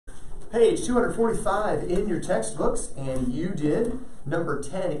Page 245 in your textbooks, and you did number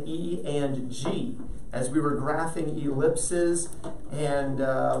 10, E and G, as we were graphing ellipses. And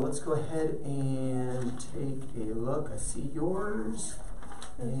let's go ahead and take a look. I see yours.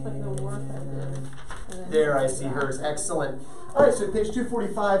 And there, I see hers. Excellent. All right, so page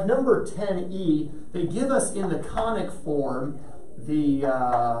 245, number 10E, they give us in the conic form the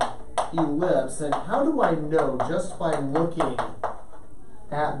ellipse. And how do I know just by looking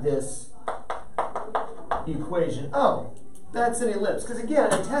at this equation? Oh, that's an ellipse. Because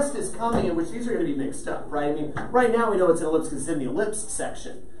again, a test is coming in which these are going to be mixed up, right? I mean, right now we know it's an ellipse because it's in the ellipse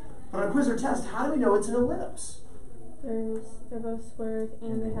section. But on a quiz or test, how do we know it's an ellipse? They're both squared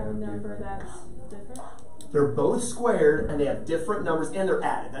and they have a number that's different. They're both squared and they have different numbers and they're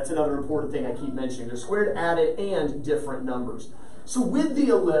added. That's another important thing I keep mentioning. They're squared, added, and different numbers. So with the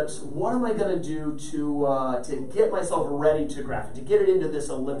ellipse, what am I going to do to get myself ready to graph it, to get it into this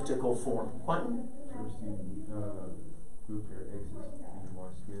elliptical form? Quentin? First, you group your x's and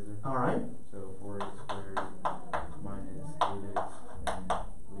y's together. All right. So 4x squared minus 8x and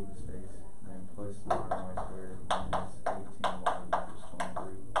leave a space, and then plus 9y squared minus 18y equals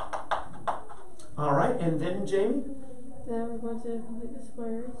 23. All right, and then Jamie? Then we're going to complete the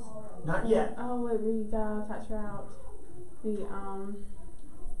squares. Not yet. Oh wait, we gotta factor out the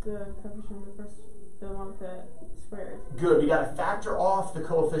coefficient of the first, the one with the squares. Good. We got to factor off the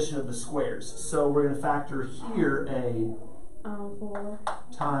coefficient of the squares. So we're going to factor here a 4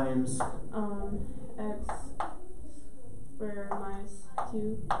 times x squared minus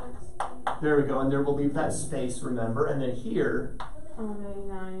 2x. There we go, and there we'll leave that space, remember, and then here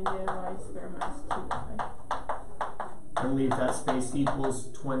 9 divided y squared minus 2y. and leave that space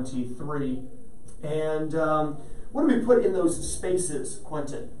equals 23. And what do we put in those spaces,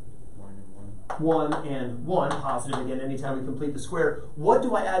 Quentin? 1 and 1, positive again, anytime we complete the square. What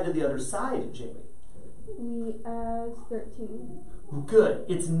do I add to the other side, Jamie? We add 13. Good.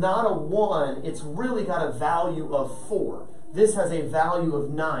 It's not a 1, it's really got a value of 4. This has a value of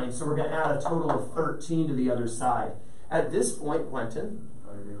 9, so we're going to add a total of 13 to the other side. At this point, Quentin?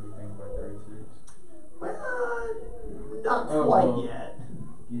 Everything by 36. Well, not quite yet.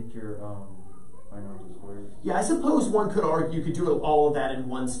 Get your binomial squares. Yeah, I suppose one could argue you could do all of that in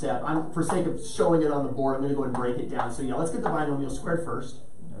one step. For sake of showing it on the board, I'm going to go ahead and break it down. So yeah, let's get the binomial squared first.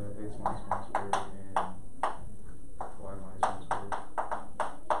 X minus 1 squared and y minus 1 squared.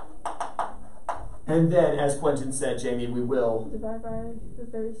 And then, as Quentin said, Jamie, we will divide by the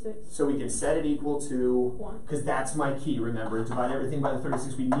 36. So we can set it equal to 1. Because that's my key, remember. Divide everything by the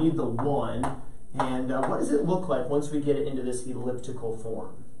 36. We need the 1. And what does it look like once we get it into this elliptical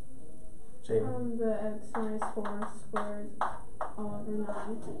form? Jamie? The x minus 4 squared all over 9.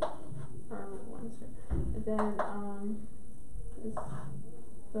 Or 1 squared. And then is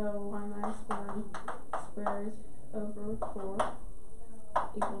the y minus 1 squared over 4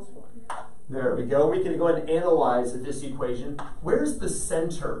 equals 1. There we go. We can go ahead and analyze this equation. Where's the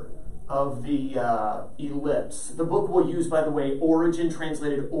center of the ellipse? The book will use, by the way, origin,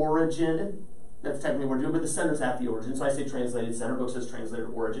 translated origin. That's technically what we're doing, but the center's at the origin. So I say translated center. Book says translated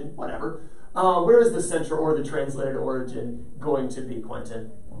origin. Whatever. Where is the center or the translated origin going to be,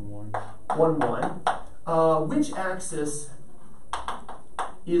 Quentin? 1, 1, 1. Which axis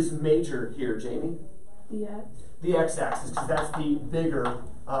is major here, Jamie? The x. The x-axis, because that's the bigger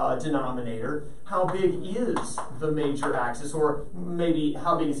denominator. How big is the major axis, or maybe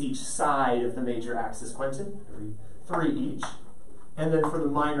how big is each side of the major axis, Quentin? 3. 3 each. And then for the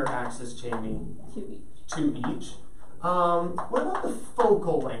minor axis, Jamie? 2 each. 2 each. What about the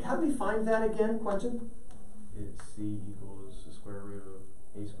focal length? How do we find that again, Quentin? It's c equals the square root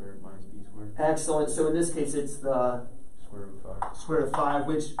of a squared minus b squared. Excellent. So in this case, it's the Square root of 5. square root of 5,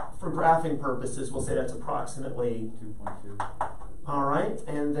 which for graphing purposes, we'll say that's approximately 2.2. All right,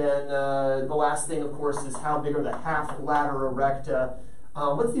 and then the last thing, of course, is how big are the half latera recta.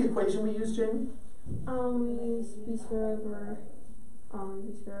 What's the equation we use, Jamie? We use b squared over a.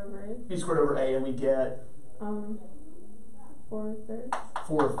 B squared over a, and we get 4/3.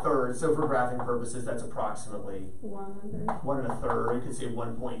 4/3. So for graphing purposes, that's approximately 1/3. 1 1/3. You could say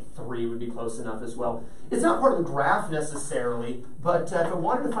 1.3 would be close enough as well. It's not part of the graph necessarily, but if I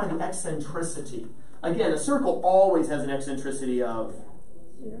wanted to find the eccentricity, again, a circle always has an eccentricity of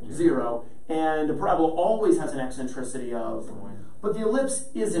 0, and a parabola always has an eccentricity of 1. But the ellipse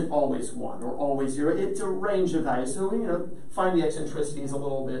isn't always 1 or always 0. It's a range of values. So, find the eccentricity is a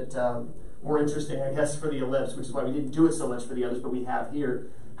little bit more interesting, I guess, for the ellipse, which is why we didn't do it so much for the others, but we have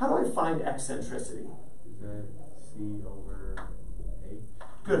here. How do I find eccentricity? Is that c over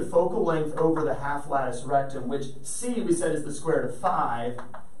a? Good. Focal length over the half lattice rectum, which c we said is the square root of 5,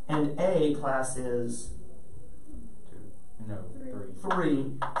 And A class is 2. No, 3.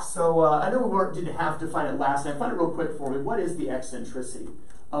 3. So I know we didn't have to find it last night. Find it real quick for me. What is the eccentricity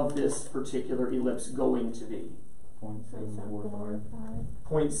of this particular ellipse going to be? 0.745.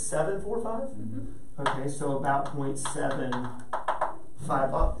 0.745? Mm-hmm. Okay, so about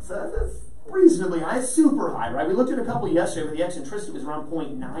 0.75. So that's reasonably high, super high, right? We looked at a couple yesterday where the eccentricity was around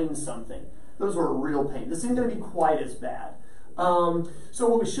 0.9 something. Those were a real pain. This isn't going to be quite as bad. So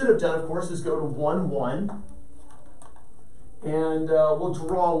what we should have done, of course, is go to 1, 1. And we'll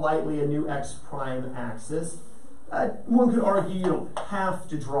draw lightly a new x prime axis. One could argue you don't have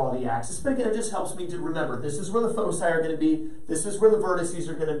to draw the axis, but again, it just helps me to remember this is where the foci are going to be, this is where the vertices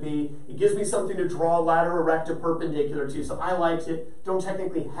are going to be. It gives me something to draw lateral recta perpendicular to, so I liked it. Don't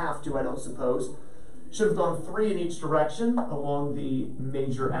technically have to, I don't suppose. Should have gone 3 in each direction along the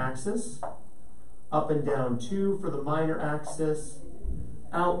major axis, up and down 2 for the minor axis,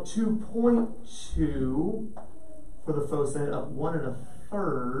 out 2.2 for the foci, up 1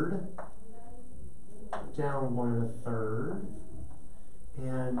 1/3. Down 1 1/3,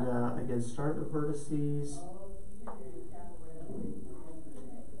 and again, start the vertices.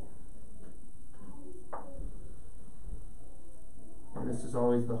 And this is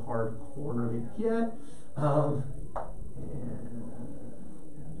always the hard corner to get.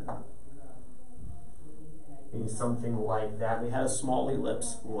 And something like that. We had a small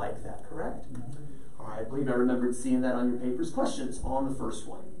ellipse like that, correct? All right, I believe I remembered seeing that on your papers. Questions on the first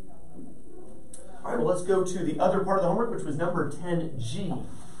one? All right, well, let's go to the other part of the homework, which was number 10G.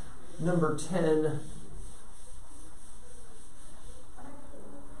 Number 10G.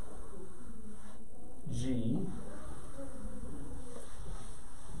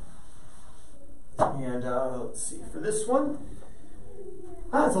 And let's see, for this one,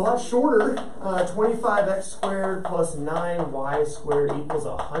 it's a lot shorter. 25x squared plus 9y squared equals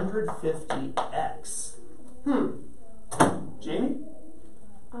 150x. Jamie?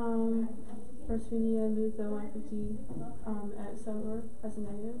 First we need to move the 150 x over as a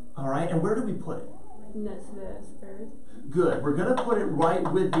negative. All right, and where do we put it? Next to the squared. Good. We're going to put it right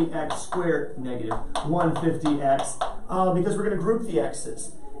with the x squared negative 150x because we're going to group the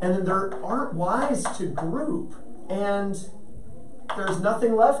x's. And then there aren't y's to group. And there's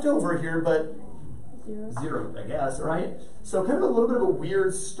nothing left over here but 0, I guess, right? So kind of a little bit of a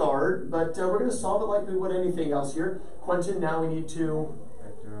weird start, but we're going to solve it like we would anything else here. Quentin, now we need to...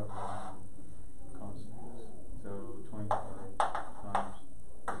 Factor up constants. So 25 times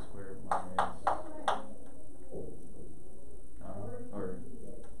x squared minus 6x.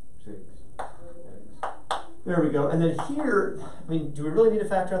 There we go. And then here, I mean, do we really need to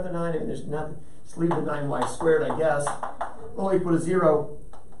factor out the 9? I mean, there's nothing. Just leave the 9y squared, I guess. All equal to 0.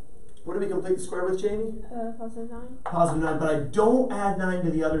 What do we complete the square with, Jamie? Positive 9. Positive 9, but I don't add 9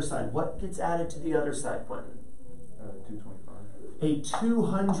 to the other side. What gets added to the other side, Quentin? 225. A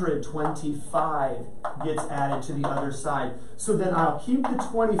 225 gets added to the other side. So then I'll keep the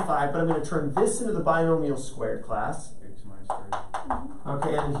 25, but I'm going to turn this into the binomial squared class. X minus 3.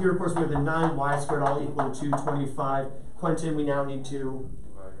 Okay, and here, of course, we have the 9y squared all equal to 225. Quentin, we now need to...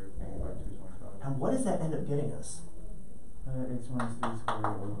 Divide everything by 225. And what does that end up getting us? X minus 3 squared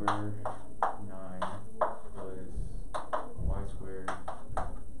over 9 plus y squared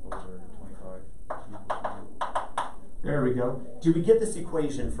over 25 equals 1. There we go. Do we get this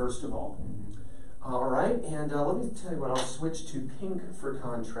equation, first of all? Mm-hmm. All right, and let me tell you what, I'll switch to pink for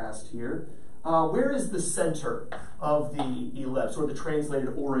contrast here. Where is the center of the ellipse, or the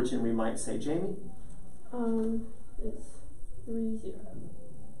translated origin, we might say? Jamie? It's 3, 0.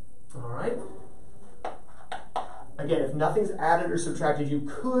 All right. Again, if nothing's added or subtracted, you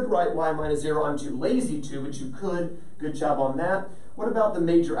could write y minus 0. I'm too lazy to, but you could. Good job on that. What about the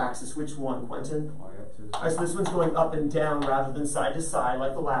major axis? Which one, Quentin? Y-axis. All right, so this one's going up and down rather than side to side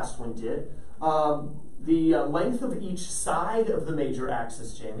like the last one did. The length of each side of the major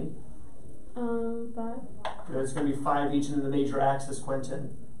axis, Jamie? 5. Good, it's going to be 5 each, and then the major axis,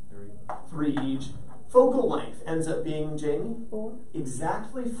 Quentin? 3. 3 each. Focal length ends up being, Jamie? 4.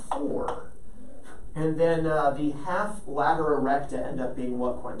 Exactly 4. And then the half latera recta end up being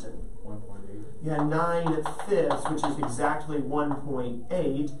what, Quentin? 1.8. Yeah, 9/5, which is exactly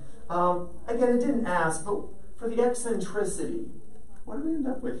 1.8. Again, it didn't ask, but for the eccentricity, what do we end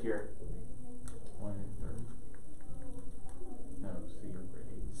up with here? 1 1/3. No, C over A.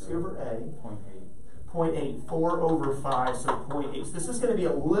 C over A. 0.8. 0.8, 4 over 5, so 0.8. So this is going to be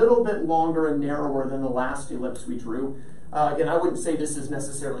a little bit longer and narrower than the last ellipse we drew. Again, I wouldn't say this is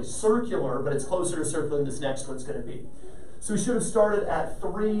necessarily circular, but it's closer to circular than this next one's going to be. So we should have started at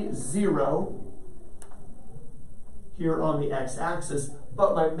 3, 0 here on the x-axis,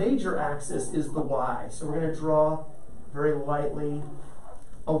 but my major axis is the y. So we're going to draw very lightly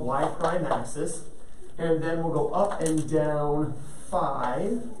a y prime axis, and then we'll go up and down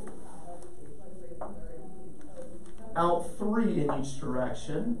 5, out 3 in each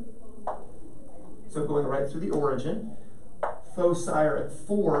direction. So going right through the origin. Foci are at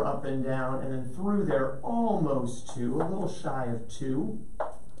 4 up and down, and then through there almost 2, a little shy of 2,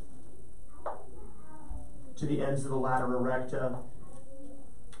 to the ends of the latera recta.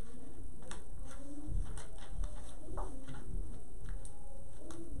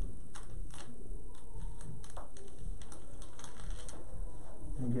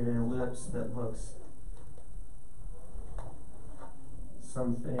 And get an ellipse that looks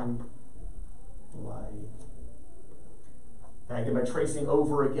something like that. Again, by tracing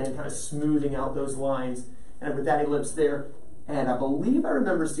over again, kind of smoothing out those lines, and with that ellipse there. And I believe I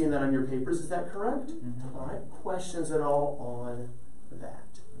remember seeing that on your papers. Is that correct? Mm-hmm. All right. Questions at all on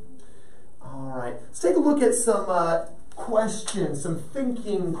that? All right. Let's take a look at some questions, some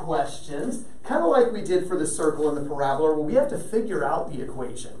thinking questions, kind of like we did for the circle and the parabola, where we have to figure out the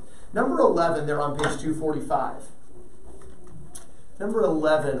equation. Number 11 there on page 245. Number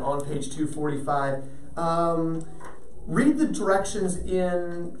 11 on page 245. Read the directions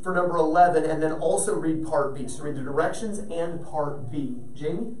for number 11 and then also read part B. So read the directions and part B.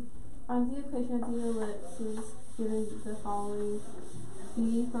 Jamie? On the equation of the ellipses, given the following: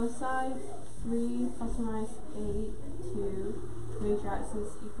 B foci 3 plus or minus 8, 2, major axis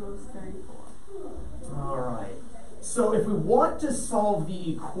equals 34. All right. So if we want to solve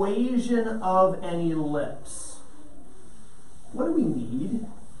the equation of an ellipse, what do we need?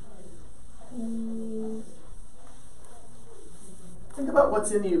 Think about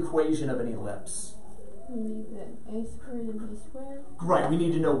what's in the equation of an ellipse. We need the a squared and b squared. Right, we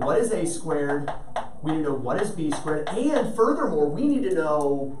need to know what is a squared, we need to know what is b squared, and furthermore, we need to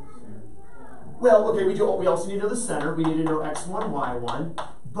know, well, okay, we also need to know the center, we need to know x1, y1,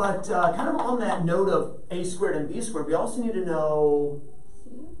 but kind of on that note of a squared and b squared, we also need to know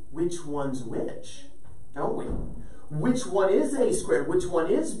which one's which, don't we? Which one is a squared? Which one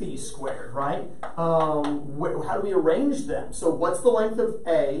is b squared, right? How do we arrange them? So what's the length of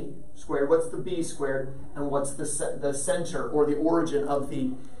a squared? What's the b squared? And what's the center or the origin of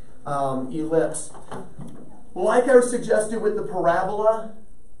the ellipse? Like I suggested with the parabola,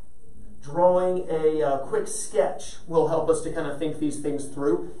 drawing a quick sketch will help us to kind of think these things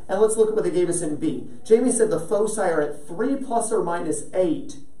through. And let's look at what they gave us in B. Jamie said the foci are at 3 plus or minus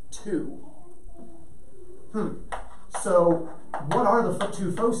 8, 2. So, what are the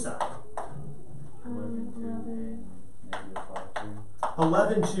two foci?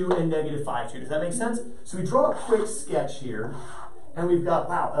 11, 2, and negative 5, 2. Does that make sense? So we draw a quick sketch here, and we've got,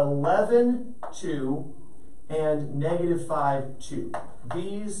 wow, 11, 2, and negative 5, 2.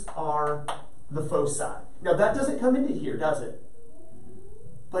 These are the foci. Now that doesn't come into here, does it?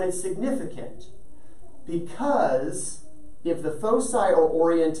 But it's significant, because if the foci are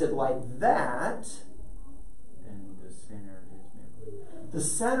oriented like that, the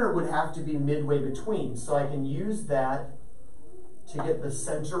center would have to be midway between. So I can use that to get the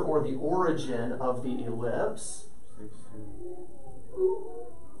center or the origin of the ellipse.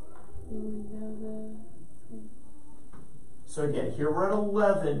 So again, here we're at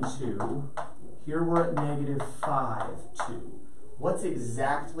 11, 2. Here we're at negative 5, 2. What's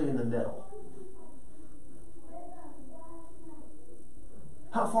exactly in the middle?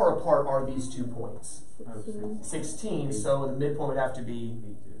 How far apart are these 2 points? 16, so the midpoint would have to be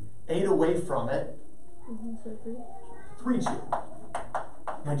 8 away from it. So 3, 2.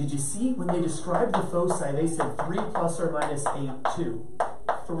 Now did you see when they described the foci, they said 3 plus or minus 8, 2.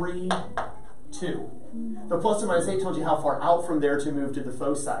 3, 2. The plus or minus 8 told you how far out from there to move to the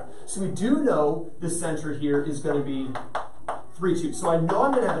foci. So we do know the center here is going to be 3, 2. So I know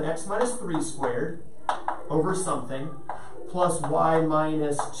I'm going to have an x minus 3 squared over something plus y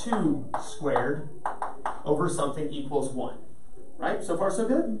minus 2 squared over something equals 1. Right? So far so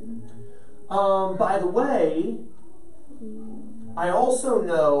good? By the way, I also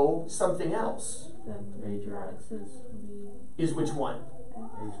know something else. the major axis Is which one?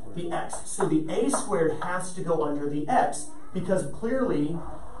 The x. So the a squared has to go under the x because clearly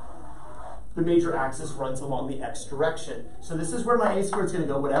the major axis runs along the x direction. So this is where my a squared is going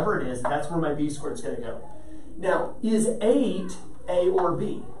to go, whatever it is, that's where my b squared is going to go. Now, is 8 a or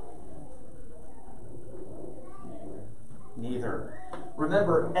b? Neither.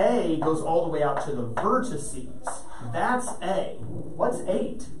 Remember, a goes all the way out to the vertices. That's a. What's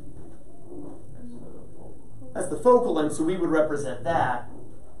 8? That's the focal length, so we would represent that.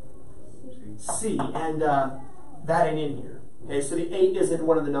 C, and that ain't in here. Okay, so the 8 isn't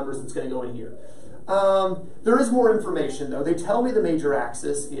one of the numbers that's going to go in here. There is more information, though. They tell me the major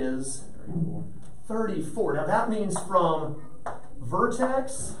axis is 34. Now, that means from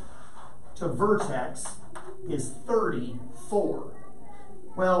vertex to vertex is 34.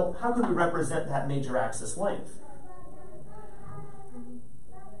 Well, how could we represent that major axis length?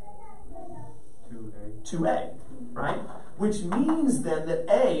 2a, right? Which means then that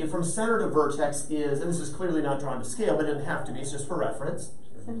a from center to vertex is, and this is clearly not drawn to scale, but it doesn't have to be, it's just for reference,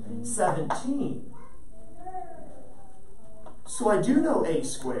 17. So I do know a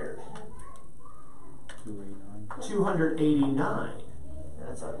squared. 289.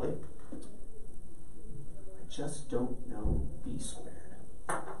 That's ugly. I just don't know b squared.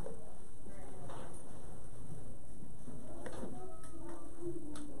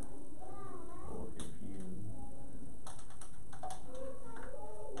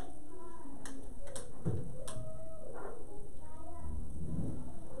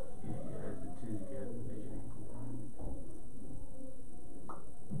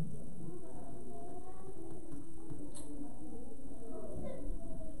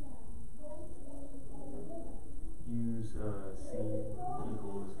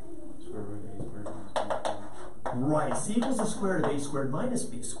 Right, c equals the square root of a squared minus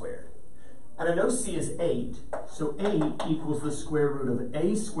b squared. And I know c is 8, so 8 equals the square root of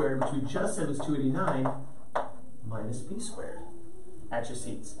a squared, which we just said was 289, minus b squared. At your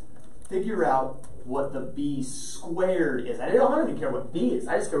seats. Figure out what the b squared is. I don't even care what b is,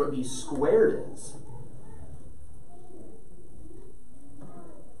 I just care what b squared is.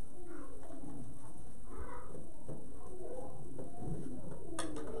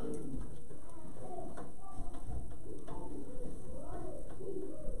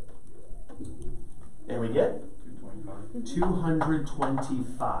 And we get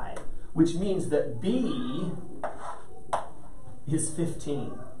 225, which means that b is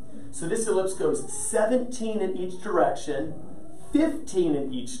 15. So this ellipse goes 17 in each direction, 15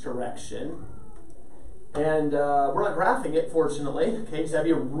 in each direction, and we're not graphing it, fortunately, okay, because that'd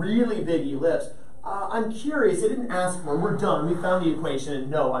be a really big ellipse. I'm curious, it didn't ask for, we're done, we found the equation, and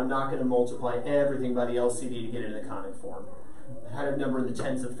no, I'm not going to multiply everything by the LCD to get it in the conic form. I had a number in the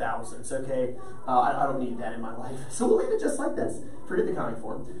tens of thousands, okay? I don't need that in my life. So we'll leave it just like this. Forget the conic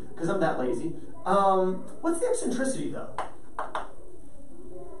form, because I'm that lazy. What's the eccentricity, though?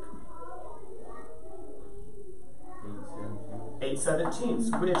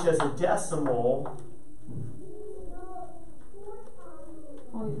 8/17, which as a decimal...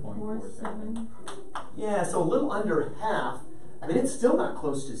 0.47. Yeah, so a little under half. I mean, it's still not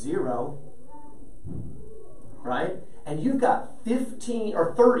close to 0, right? And you've got 15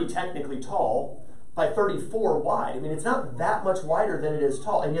 or 30 technically tall by 34 wide. I mean, it's not that much wider than it is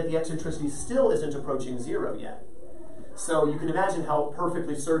tall, and yet the eccentricity still isn't approaching 0 yet. So you can imagine how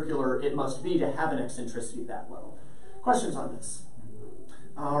perfectly circular it must be to have an eccentricity that low. Questions on this?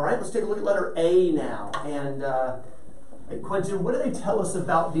 All right, let's take a look at letter A now. And Quentin, what do they tell us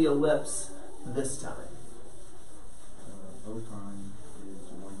about the ellipse this time? O prime is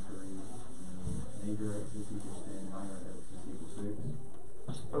 1/3. Major axis equals 10. Minor axis equals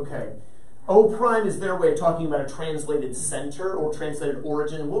 6. Okay. O prime is their way of talking about a translated center or translated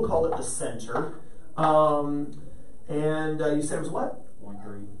origin, and we'll call it the center. And you said it was what?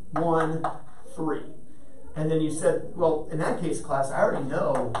 1/3. 1/3. And then you said, well, in that case, class, I already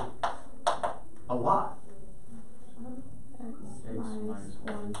know a lot. X minus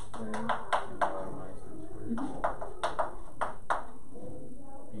 1 squared. And y minus 3 squared.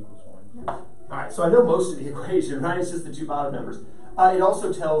 Equals 1. All right, so I know most of the equation, right? It's just the two bottom numbers. It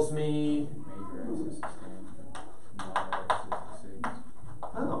also tells me... Major axis is 10. Minor axis is 6.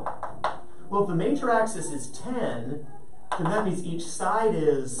 Oh. Well, if the major axis is 10, then that means each side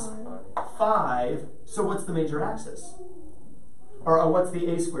is 5. So what's the major axis? Or what's the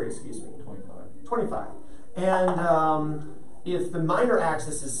a squared, excuse me? 25. 25. And if the minor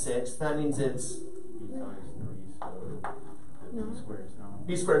axis is 6, that means it's... B times 3, so the b squared is 9.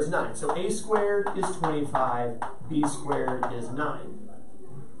 b squared is 9. So a squared is 25, b squared is 9.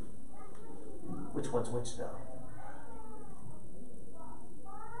 Which one's which, though?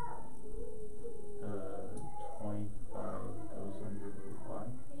 25 goes under the y.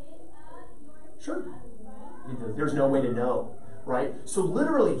 Sure. There's no way to know, right? So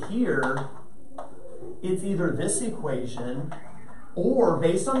literally here, it's either this equation or,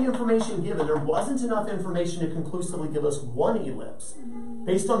 based on the information given, there wasn't enough information to conclusively give us one ellipse.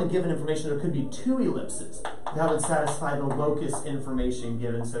 Based on the given information, there could be 2 ellipses. That would satisfy the locus information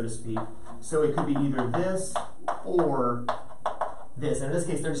given, so to speak. So it could be either this or this. And in this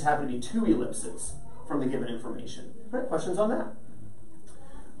case, there just happen to be 2 ellipses from the given information. All right, questions on that?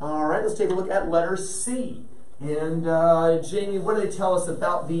 All right, let's take a look at letter C. And Jamie, what do they tell us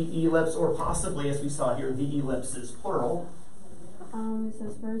about the ellipse, or possibly, as we saw here, the ellipses, plural? It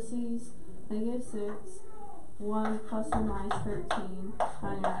says vertices -6, 1 plus or minus 13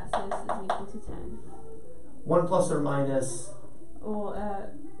 on your axis is equal to 10. 1 plus or minus? Well,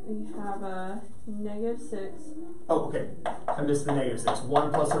 we have a -6. Oh, okay. I missed the -6.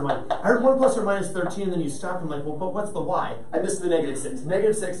 1 plus or minus. I heard 1 plus or minus 13, and then you stopped. I'm like, well, but what's the y? I missed the -6.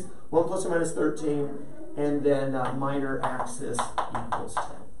 -6, 1 plus or minus 13, and then minor axis equals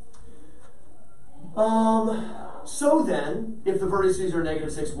 10. So then, if the vertices are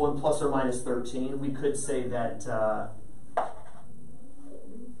 -6, 1 plus or minus 13, we could say that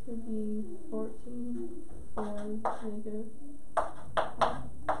Could be 14 or negative.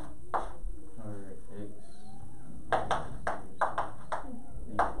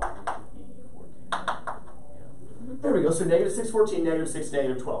 There we go. So -6, 14, -6,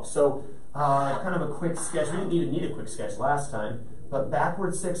 -12. So kind of a quick sketch. We didn't even need a quick sketch last time. But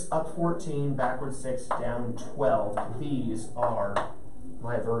backward 6, up 14, backward 6, down 12. These are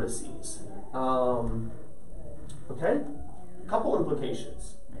my vertices. Okay? Couple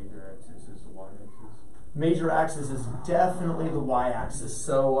implications. Major axis is the y-axis. Major axis is definitely the y-axis.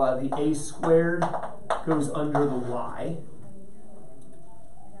 So the a squared goes under the y.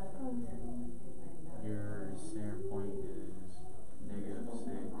 Your center point is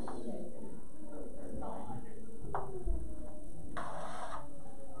 -6.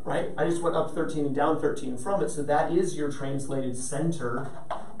 Right? I just went up 13 and down 13 from it, so that is your translated center.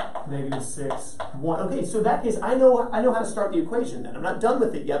 -6, 1. Okay, so in that case, I know how to start the equation then. I'm not done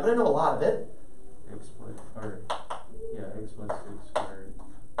with it yet, but I know a lot of it. X plus 6 squared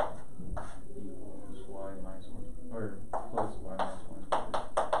equals y minus 1, or plus y minus 1 squared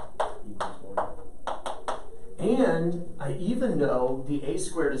equals 4. And I even know the a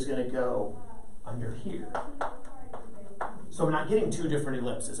squared is going to go under here. So I'm not getting two different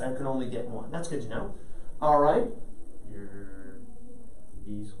ellipses. I can only get one. That's good to know. All right. Your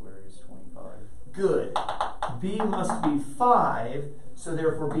b squared is 25. Good. B must be 5, so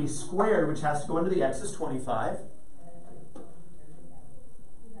therefore b squared, which has to go under the x, is 25.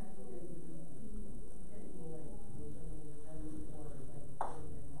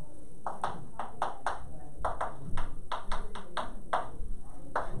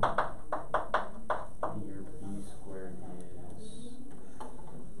 Your b squared is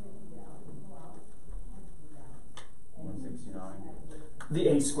 169. The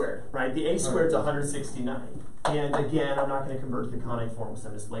a squared, right? The a squared is 169. And again, I'm not going to convert to the conic form because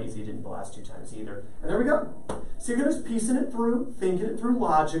I'm just lazy. I didn't the last 2 times either. And there we go. So you're just piecing it through, thinking it through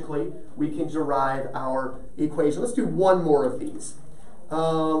logically. We can derive our equation. Let's do one more of these.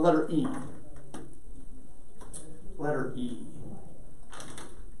 Letter E. Letter E.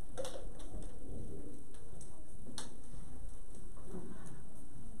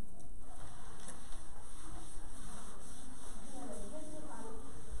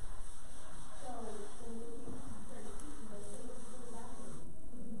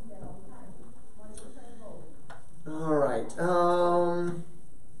 All right.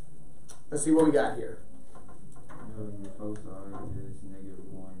 Let's see what we got here. Your foci is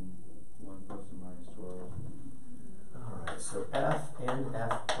 -1, 1 plus or minus 12. All right. So F and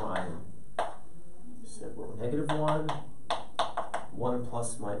F prime. You said we're -1, 1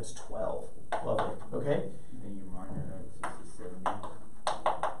 plus minus 12. Lovely. Okay. Then your minor axis is 70.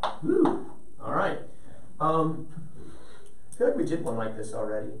 Woo. All right. I feel like we did one like this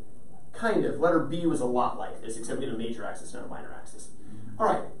already. Kind of. Letter B was a lot like this, except we did a major axis, not a minor axis. All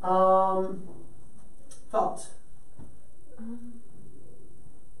right. Thoughts? Well,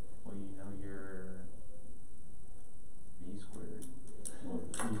 you know your b squared. Well,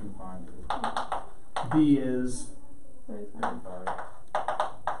 you can find it. B is 35. 35.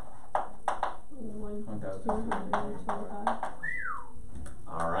 1,225.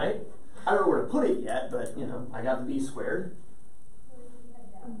 all right. I don't know where to put it yet, but you know, I got the B squared.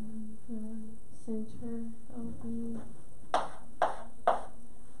 The center will be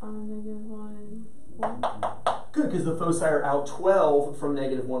 -1, 1. Good, because the foci are out 12 from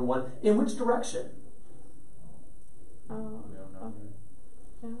 -1, 1. In which direction? We don't know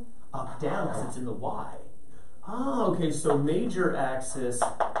yet. Down. Up, down, because it's in the Y. Ah, okay, so major axis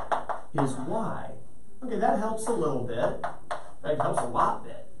is Y. Okay, that helps a little bit. That helps a lot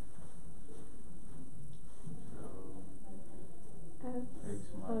bit. So X x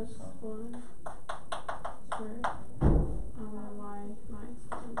plus minus 1 squared. Y minus 1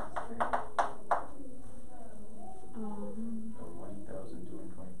 squared.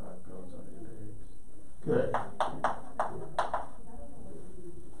 1,225 goes under the x. Good.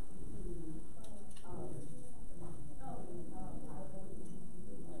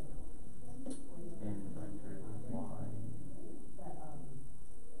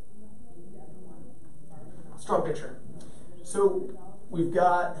 we've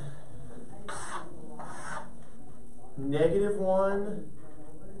got -1,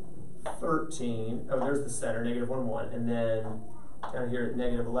 13. Oh, there's the center, -1, 1. And then down here at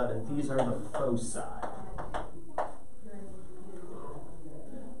 -11, these are the foci.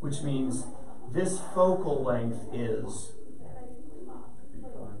 Which means this focal length is,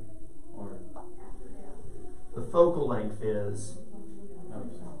 the focal length is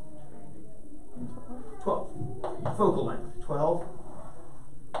 12. Focal length, 12.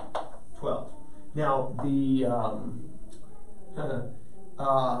 12. Now, the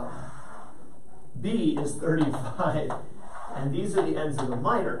B is 35, and these are the ends of the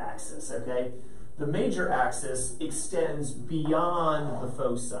minor axis, okay? The major axis extends beyond the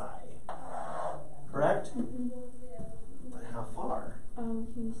foci, correct? Mm-hmm. But how far?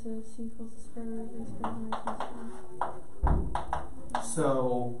 He says c equals the square root of a squared minus b squared.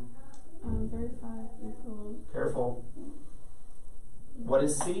 So, 35 equals. careful. What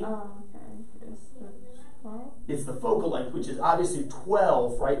is C? Oh, okay. It's the 12? It's the focal length, which is obviously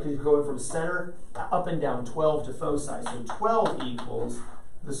 12, right? Because you're going from center up and down 12 to foci. So 12 equals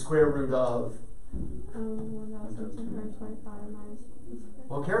the square root of. 1,225 minus b squared.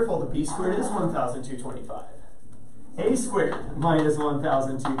 Well, careful. The b squared is 1,225. A squared minus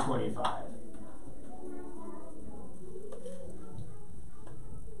 1,225.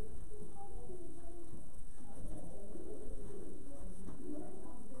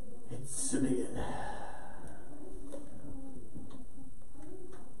 It's again.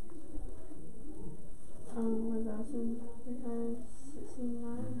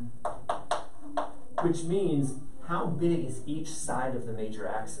 1,369. Which means, how big is each side of the major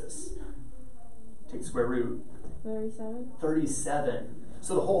axis? Take the square root. 37. 37.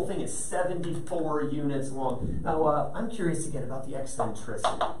 So the whole thing is 74 units long. Now, I'm curious again about the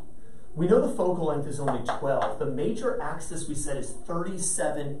eccentricity. We know the focal length is only 12. The major axis we said is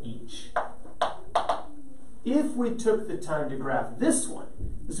 37 each. If we took the time to graph this one,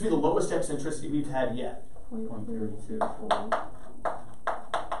 this would be the lowest eccentricity we've had yet. 0.324.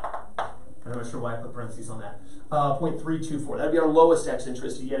 I'm not sure why I put parentheses on that. 0.324. That would be our lowest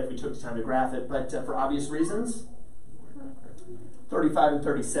eccentricity yet if we took the time to graph it. But for obvious reasons, 35 and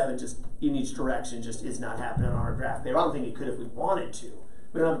 37 just in each direction just is not happening on our graph paper. I don't think it could if we wanted to.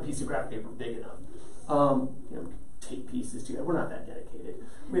 We don't have a piece of graph paper big enough. Tape pieces together. We're not that dedicated.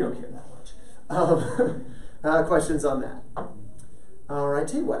 We don't care that much. Questions on that? All right,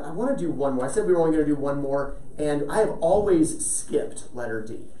 tell you what, I want to do one more. I said we were only going to do one more, and I have always skipped letter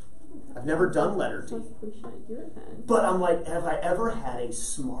D. I've never done letter D. We shouldn't do it then. But I'm like, have I ever had a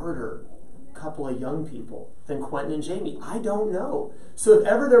smarter couple of young people than Quentin and Jamie? I don't know. So if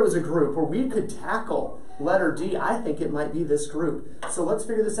ever there was a group where we could tackle letter D, I think it might be this group. So let's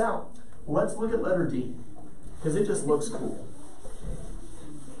figure this out. Let's look at letter D, because it just looks cool.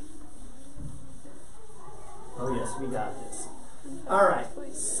 Oh yes, we got this. All right,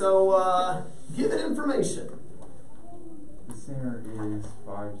 so give it information. The center is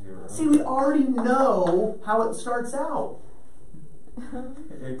 50. See, we already know how it starts out.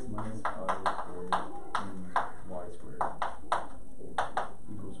 X minus 5 squared and y squared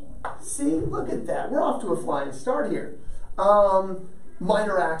equals 1. See, look at that. We're off to a flying start here.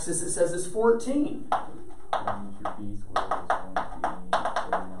 Minor axis, it says, is 14. That means your b squared is going to be 49.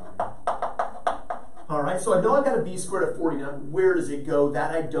 All right, so I know I've got a b squared of 49. Where does it go?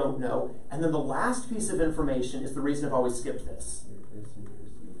 That I don't know. And then the last piece of information is the reason I've always skipped this. Your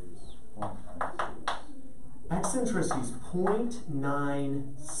eccentricity is 0.96. Eccentricity is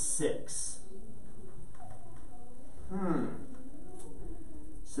 0.96.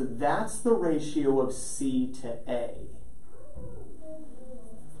 So that's the ratio of C to A.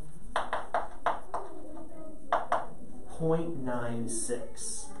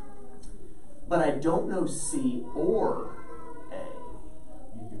 .96. But I don't know C or A.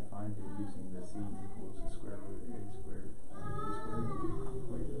 You can find it using the c equals the square root of a squared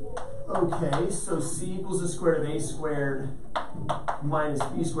equation. Okay, so C equals the square root of A squared minus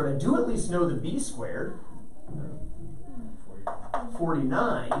B squared. I do at least know the B squared.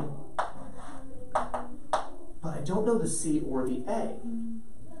 49. But I don't know the C or the A.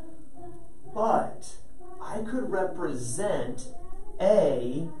 But I could represent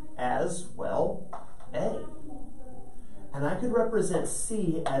A as, well, A. And I could represent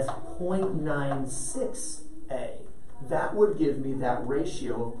C as 0.96A. That would give me that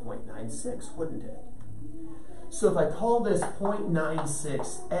ratio of 0.96, wouldn't it? So if I call this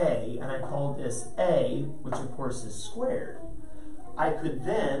 0.96A and I call this A, which of course is squared, I could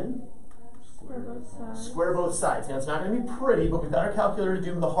then square both sides. Now it's not going to be pretty, but we've got our calculator to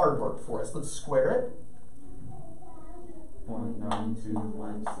do the hard work for us. Let's square it.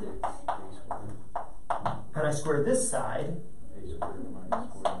 .9216 a squared. And I square this side. A squared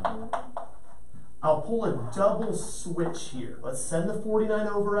minus 49. I'll pull a double switch here. Let's send the 49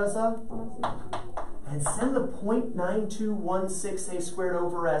 over as a, and send the .9216 a squared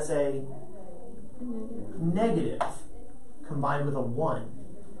over as a negative, combined with a 1.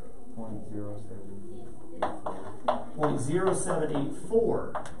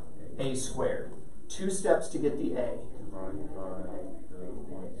 0.0784 a squared. 2 steps to get the a. Divided by the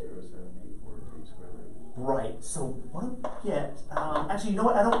 .0784 a squared. Right. So what do we get? Actually, you know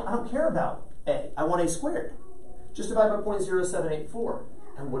what? I don't care about a. I want a squared. Just divide by .0784.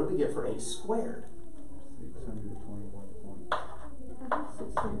 And what do we get for a squared? 621.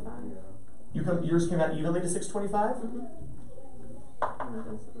 625. Yours came out evenly to 625?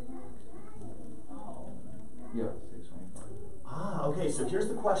 Yeah, 625. Ah, okay, so here's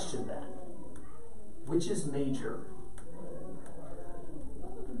the question then. Which is major?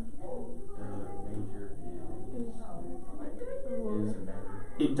 The major is a matter.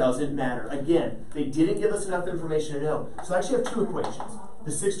 It doesn't matter. Again, they didn't give us enough information to know. So I actually have 2 equations.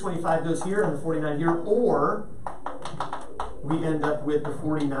 The 625 goes here and the 49 here, or we end up with the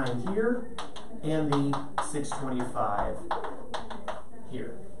 49 here and the 625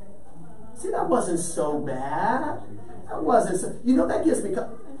 here. See, that wasn't so bad. That wasn't so, you know, that gives me,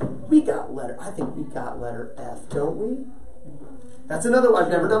 we got letter, I think we got letter F, don't we? That's another one. I've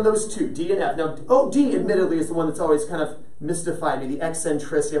never done those 2, D and F. Now, D admittedly is the one that's always kind of mystified me, the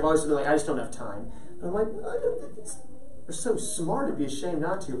eccentricity. I've always been like, I just don't have time. But I'm like, they're so smart, it'd be a shame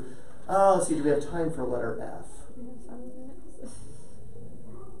not to. Let's see, do we have time for letter F?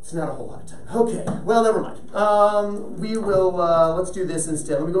 It's not a whole lot of time. Okay, well, never mind. We will, let's do this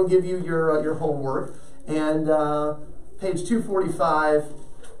instead. Let me go and give you your homework. And page 245,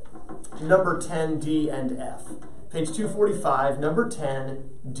 number 10, D and F. Page 245, number 10,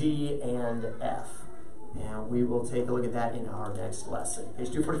 D and F. And we will take a look at that in our next lesson.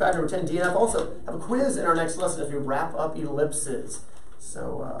 Page 245, number 10, D and F. Also have a quiz in our next lesson as we wrap up ellipses.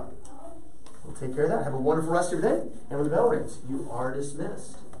 So we'll take care of that. Have a wonderful rest of your day. And when the bell rings, you are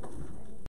dismissed.